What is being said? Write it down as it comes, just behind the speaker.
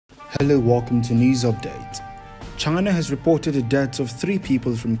Hello, welcome to News Update. China has reported the deaths of 3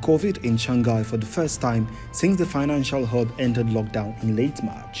 people from COVID in Shanghai for the first time since the financial hub entered lockdown in late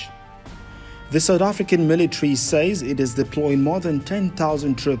March. The South African military says it is deploying more than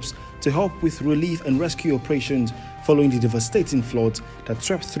 10,000 troops to help with relief and rescue operations following the devastating floods that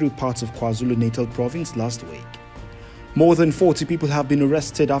swept through parts of KwaZulu-Natal province last week. More than 40 people have been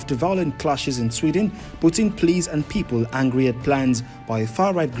arrested after violent clashes in Sweden, putting police and people angry at plans by a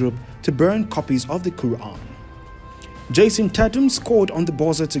far-right group to burn copies of the Quran. Jason Tatum scored on the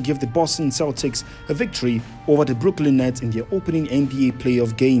buzzer to give the Boston Celtics a victory over the Brooklyn Nets in their opening NBA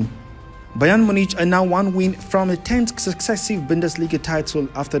playoff game. Bayern Munich are now 1 win from a 10th successive Bundesliga title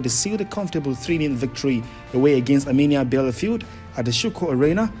after they sealed a comfortable 3-0 victory away against Arminia Bielefeld at the Schuko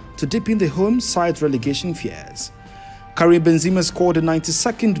Arena to deepen the home side's relegation fears. Karim Benzema scored a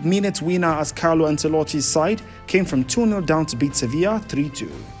 92nd minute winner as Carlo Ancelotti's side came from 2-0 down to beat Sevilla 3-2.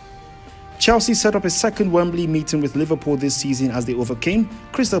 Chelsea set up a second Wembley meeting with Liverpool this season as they overcame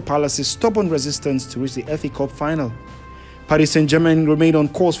Crystal Palace's stubborn resistance to reach the FA Cup final. Paris Saint-Germain remained on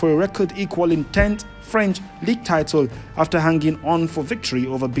course for a record-equaling 10th French league title after hanging on for victory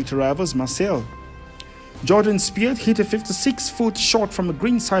over beat rivals Marseille. Jordan Spieth hit a 56-foot shot from a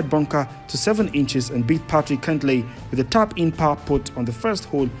greenside bunker to 7 inches and beat Patrick Cantlay with a tap-in par putt on the first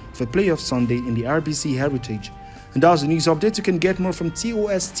hole of a playoff Sunday in the RBC Heritage. And that's the news update. You can get more from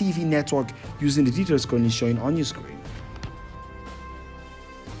TOS TV Network using the details currently showing on your screen.